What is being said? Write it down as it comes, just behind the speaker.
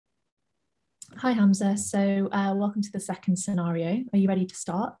Hi Hamza. Welcome to the second scenario. Are you ready to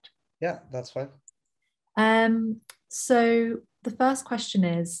start? Yeah, that's fine. The first question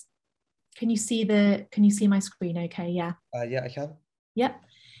is, can you see my screen okay? Yeah. Yeah, I can. Yep.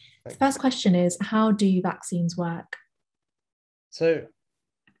 The Thanks. first question is, how do vaccines work? So,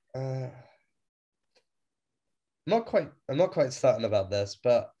 uh, I'm not quite certain about this,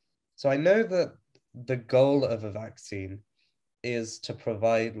 but so I know that the goal of a vaccine is to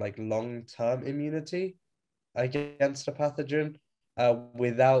provide like long-term immunity against a pathogen,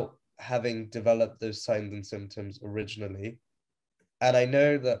 without having developed those signs and symptoms originally. And I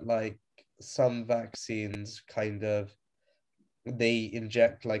know that like some vaccines kind of they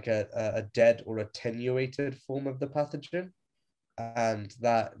inject like a dead or attenuated form of the pathogen, and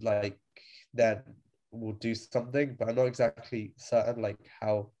that will do something, but I'm not exactly certain like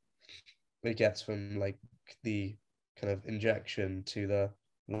how it gets from like the kind of injection to the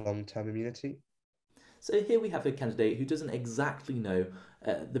long-term immunity. So here we have a candidate who doesn't exactly know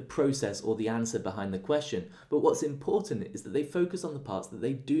the process or the answer behind the question, but what's important is that they focus on the parts that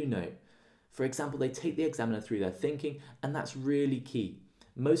they do know. For example, they take the examiner through their thinking, and that's really key.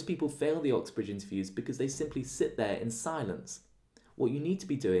 Most people fail the Oxbridge interviews because they simply sit there in silence. What you need to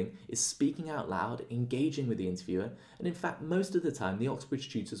be doing is speaking out loud, engaging with the interviewer, and in fact, most of the time, the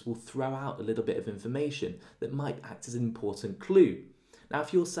Oxbridge tutors will throw out a little bit of information that might act as an important clue. Now,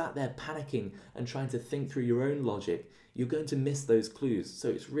 if you're sat there panicking and trying to think through your own logic, you're going to miss those clues. So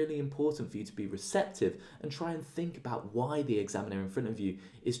it's really important for you to be receptive and try and think about why the examiner in front of you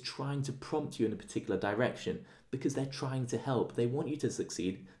is trying to prompt you in a particular direction, because they're trying to help. They want you to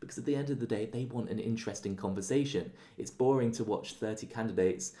succeed because at the end of the day, they want an interesting conversation. It's boring to watch 30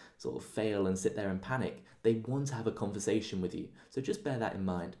 candidates sort of fail and sit there and panic. They want to have a conversation with you. So just bear that in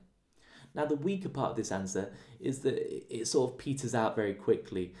mind. Now, the weaker part of this answer is that it sort of peters out very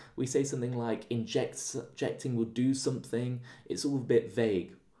quickly. We say something like injecting will do something. It's all a bit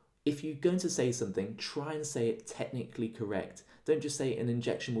vague. If you're going to say something, try and say it technically correct. Don't just say an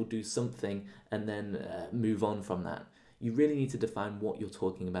injection will do something and then move on from that. You really need to define what you're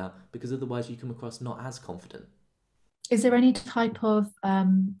talking about, because otherwise you come across not as confident. Is there any type of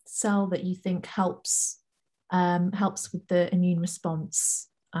cell that you think helps with the immune response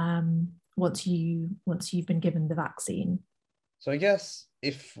once you've been given the vaccine? So I guess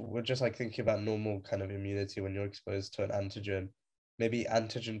if we're just like thinking about normal kind of immunity when you're exposed to an antigen, maybe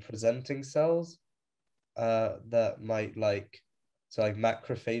antigen presenting cells that might like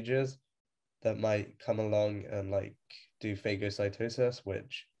macrophages that might come along and like do phagocytosis,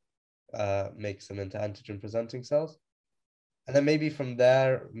 which makes them into antigen presenting cells. And then maybe from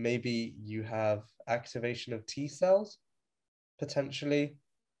there, maybe you have activation of T cells potentially,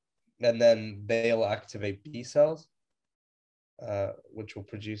 and then they'll activate B cells, which will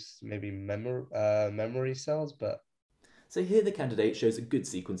produce maybe memory cells. But So here the candidate shows a good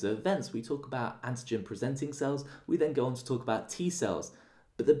sequence of events. We talk about antigen presenting cells, we then go on to talk about T cells.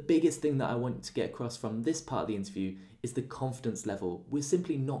 But the biggest thing that I want to get across from this part of the interview is the confidence level. We're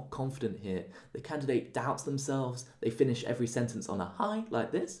simply not confident here. The candidate doubts themselves. They finish every sentence on a high,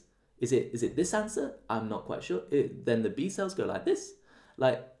 like this. Is it this answer? I'm not quite sure. Then the B cells go like this.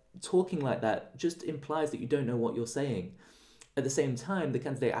 Like, talking like that just implies that you don't know what you're saying. At the same time, the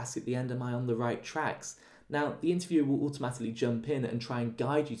candidate asks at the end, am I on the right tracks? Now, the interviewer will automatically jump in and try and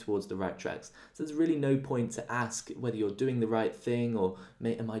guide you towards the right tracks. So there's really no point to ask whether you're doing the right thing or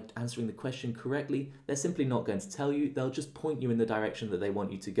am I answering the question correctly. They're simply not going to tell you. They'll just point you in the direction that they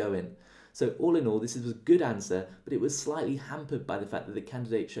want you to go in. So all in all, this was a good answer, but it was slightly hampered by the fact that the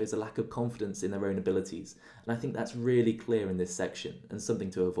candidate shows a lack of confidence in their own abilities. And I think that's really clear in this section and something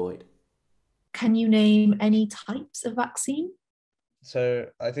to avoid. Can you name any types of vaccine? so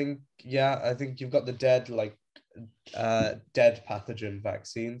I think you've got the dead pathogen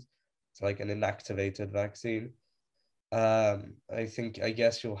vaccines. It's like an inactivated vaccine. I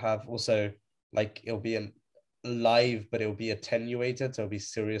guess you'll have also like it'll be an live, but it'll be attenuated, so it'll be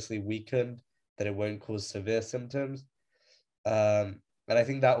seriously weakened, that it won't cause severe symptoms. And I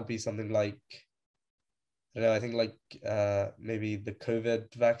think that will be something like I don't know, I think like maybe the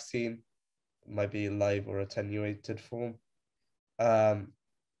COVID vaccine might be live or attenuated form. Um,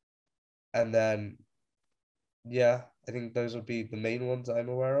 and then yeah, I think those would be the main ones I'm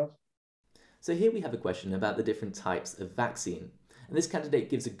aware of. So here we have a question about the different types of vaccine. And this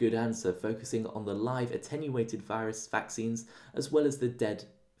candidate gives a good answer, focusing on the live attenuated virus vaccines as well as the dead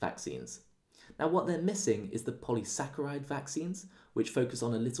vaccines. Now, what they're missing is the polysaccharide vaccines, which focus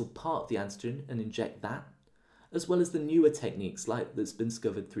on a little part of the antigen and inject that, as well as the newer techniques like that's been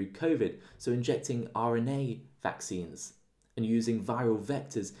discovered through COVID, so injecting RNA vaccines. and using viral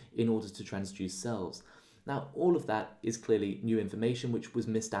vectors in order to transduce cells. Now, all of that is clearly new information which was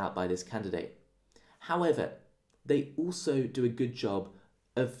missed out by this candidate. However, they also do a good job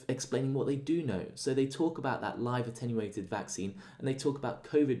of explaining what they do know. So they talk about that live attenuated vaccine, and they talk about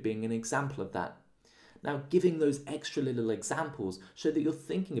COVID being an example of that. Now, giving those extra little examples show that you're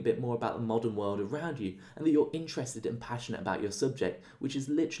thinking a bit more about the modern world around you and that you're interested and passionate about your subject, which is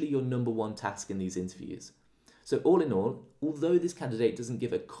literally your number one task in these interviews. So all in all, although this candidate doesn't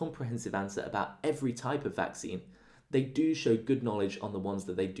give a comprehensive answer about every type of vaccine, they do show good knowledge on the ones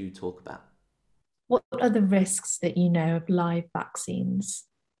that they do talk about. What are the risks that you know of live vaccines?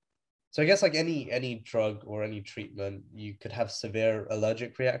 So I guess like any drug or any treatment, you could have severe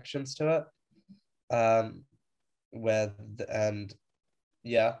allergic reactions to it.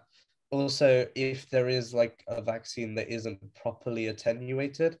 Also, if there is like a vaccine that isn't properly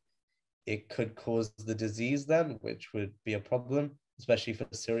attenuated, it could cause the disease then, which would be a problem, especially for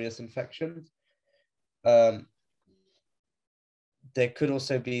serious infections. There could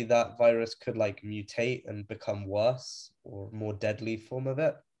also be that virus could like mutate and become worse or more deadly form of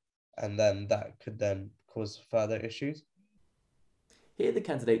it, and then that could then cause further issues. Here the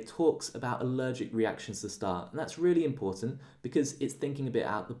candidate talks about allergic reactions to start, and that's really important because it's thinking a bit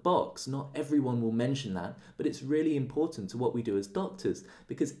out the box. Not everyone will mention that, but it's really important to what we do as doctors,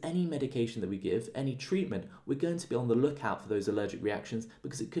 because any medication that we give, any treatment, we're going to be on the lookout for those allergic reactions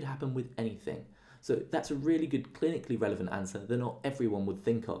because it could happen with anything. So that's a really good clinically relevant answer that not everyone would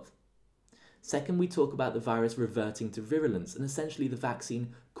think of. Second, we talk about the virus reverting to virulence and essentially the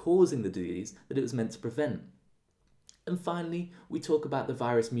vaccine causing the disease that it was meant to prevent. And finally, we talk about the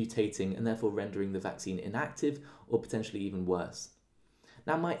virus mutating and therefore rendering the vaccine inactive or potentially even worse.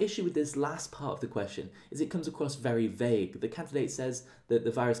 Now, my issue with this last part of the question is it comes across very vague. The candidate says that the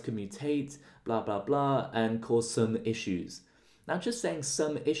virus could mutate, blah, blah, blah, and cause some issues. Now, just saying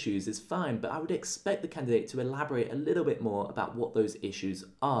some issues is fine, but I would expect the candidate to elaborate a little bit more about what those issues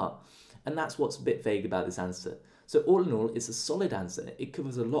are. And that's what's a bit vague about this answer. So all in all, it's a solid answer. It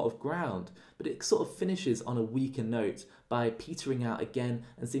covers a lot of ground, but it sort of finishes on a weaker note by petering out again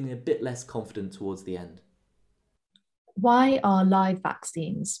and seeming a bit less confident towards the end. Why are live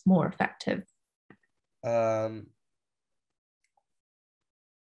vaccines more effective?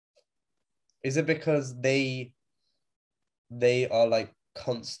 Is it because they are like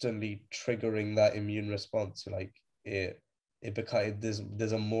constantly triggering that immune response? Like it becomes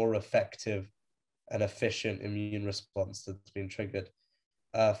there's a more effective and efficient immune response that's been triggered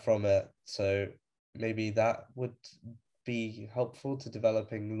from it. So maybe that would be helpful to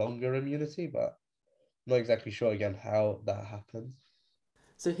developing longer immunity, but I'm not exactly sure again how that happens.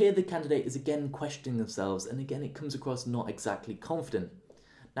 So here the candidate is again questioning themselves, and again it comes across not exactly confident.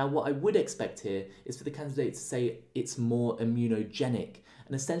 Now what I would expect here is for the candidate to say it's more immunogenic,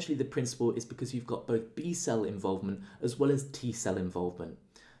 and essentially the principle is because you've got both B cell involvement as well as T cell involvement.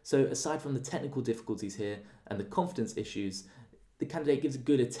 So aside from the technical difficulties here and the confidence issues, the candidate gives a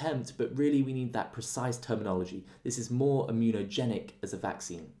good attempt, but really we need that precise terminology. This is more immunogenic as a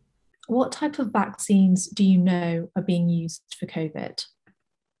vaccine. What type of vaccines do you know are being used for COVID?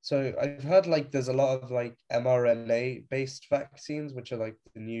 So I've heard like there's a lot of like mRNA based vaccines, which are like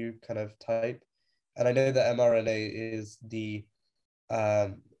the new kind of type. And I know that mRNA is the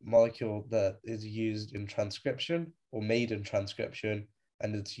molecule that is used in transcription or made in transcription,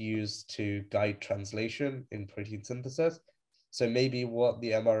 and it's used to guide translation in protein synthesis. So maybe what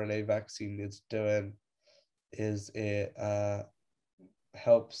the mRNA vaccine is doing is it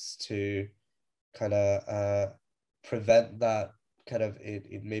helps to kind of prevent that kind of,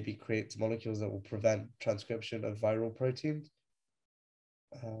 it maybe creates molecules that will prevent transcription of viral proteins.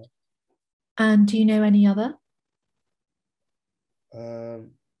 And do you know any other?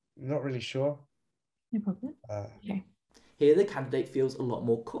 Not really sure. No problem. Okay. Here the candidate feels a lot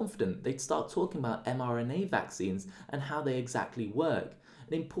more confident. They start talking about mRNA vaccines and how they exactly work.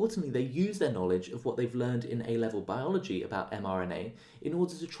 And importantly, they use their knowledge of what they've learned in A-level biology about mRNA in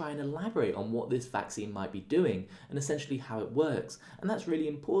order to try and elaborate on what this vaccine might be doing and essentially how it works. And that's really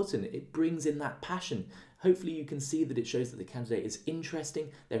important. It brings in that passion. Hopefully you can see that it shows that the candidate is interesting,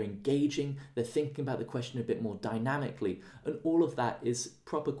 they're engaging, they're thinking about the question a bit more dynamically, and all of that is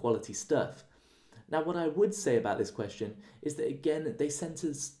proper quality stuff. Now, what I would say about this question is that, again, they tend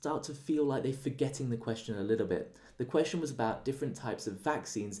to start to feel like they're forgetting the question a little bit. The question was about different types of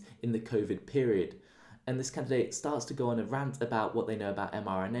vaccines in the COVID period. And this candidate starts to go on a rant about what they know about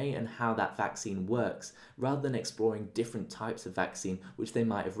mRNA and how that vaccine works, rather than exploring different types of vaccine which they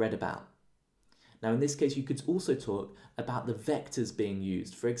might have read about. Now, in this case, you could also talk about the vectors being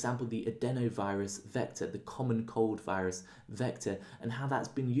used. For example, the adenovirus vector, the common cold virus vector, and how that's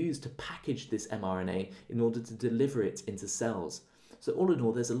been used to package this mRNA in order to deliver it into cells. So all in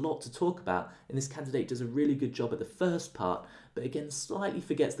all, there's a lot to talk about, and this candidate does a really good job at the first part, but again, slightly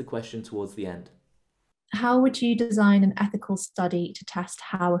forgets the question towards the end. How would you design an ethical study to test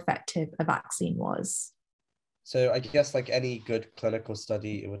how effective a vaccine was? So I guess like any good clinical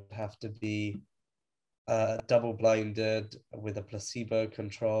study, it would have to be double-blinded with a placebo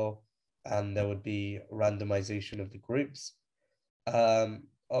control, and there would be randomization of the groups.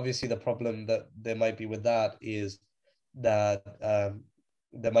 Obviously, the problem that there might be with that is that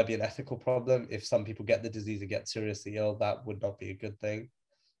there might be an ethical problem. If some people get the disease and get seriously ill, that would not be a good thing.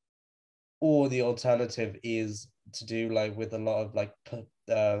 Or the alternative is to do like with a lot of like,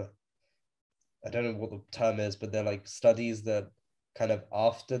 I don't know what the term is, but they're like studies that kind of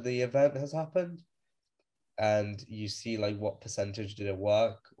after the event has happened, and you see like what percentage did it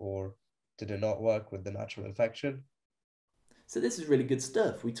work or did it not work with the natural infection. So this is really good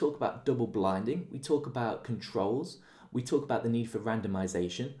stuff. We talk about double blinding, we talk about controls, we talk about the need for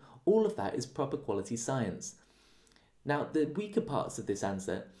randomization. All of that is proper quality science. Now, the weaker parts of this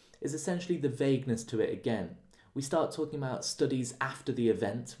answer is essentially the vagueness to it again. We start talking about studies after the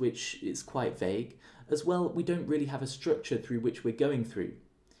event, which is quite vague. As well, we don't really have a structure through which we're going through.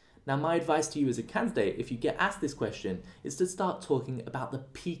 Now, my advice to you as a candidate, if you get asked this question, is to start talking about the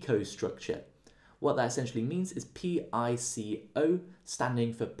PICO structure. What that essentially means is PICO,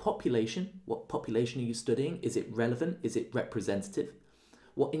 standing for population. What population are you studying? Is it relevant? Is it representative?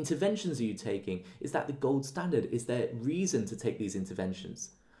 What interventions are you taking? Is that the gold standard? Is there reason to take these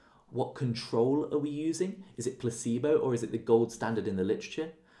interventions? What control are we using? Is it placebo or is it the gold standard in the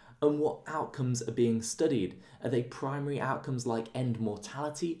literature? And what outcomes are being studied? Are they primary outcomes like end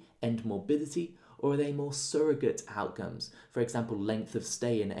mortality, end morbidity, or are they more surrogate outcomes? For example, length of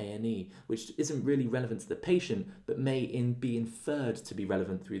stay in A&E, which isn't really relevant to the patient, but may be inferred to be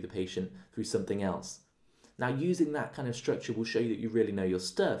relevant through the patient through something else. Now, using that kind of structure will show you that you really know your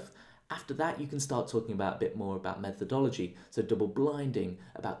stuff. After that, you can start talking about a bit more about methodology. So double blinding,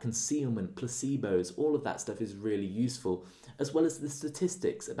 about concealment, placebos, all of that stuff is really useful, as well as the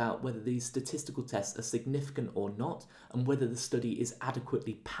statistics about whether these statistical tests are significant or not, and whether the study is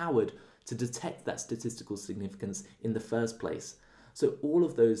adequately powered to detect that statistical significance in the first place. So all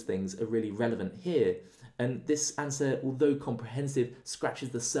of those things are really relevant here. And this answer, although comprehensive,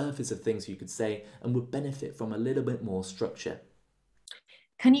 scratches the surface of things you could say and would benefit from a little bit more structure.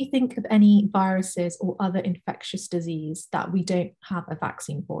 Can you think of any viruses or other infectious disease that we don't have a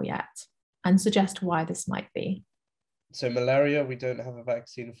vaccine for yet, and suggest why this might be? So malaria, we don't have a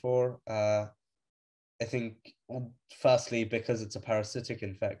vaccine for. I think, well, firstly, because it's a parasitic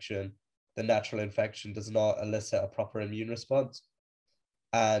infection, the natural infection does not elicit a proper immune response.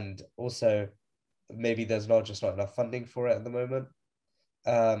 And also, maybe there's not enough funding for it at the moment.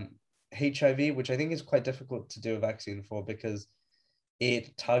 HIV, which I think is quite difficult to do a vaccine for because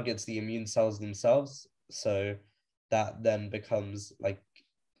it targets the immune cells themselves. So that then becomes like,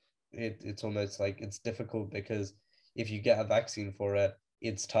 it's almost like it's difficult because if you get a vaccine for it,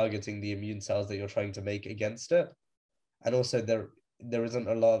 it's targeting the immune cells that you're trying to make against it. And also there isn't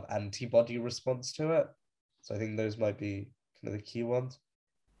a lot of antibody response to it. So I think those might be kind of the key ones.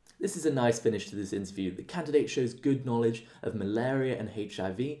 This is a nice finish to this interview. The candidate shows good knowledge of malaria and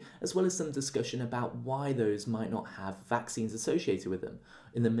HIV, as well as some discussion about why those might not have vaccines associated with them.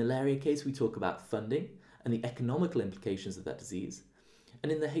 In the malaria case, we talk about funding and the economical implications of that disease.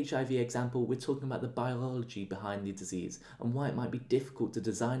 And in the HIV example, we're talking about the biology behind the disease and why it might be difficult to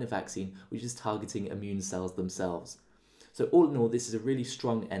design a vaccine which is targeting immune cells themselves. So all in all, this is a really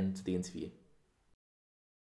strong end to the interview.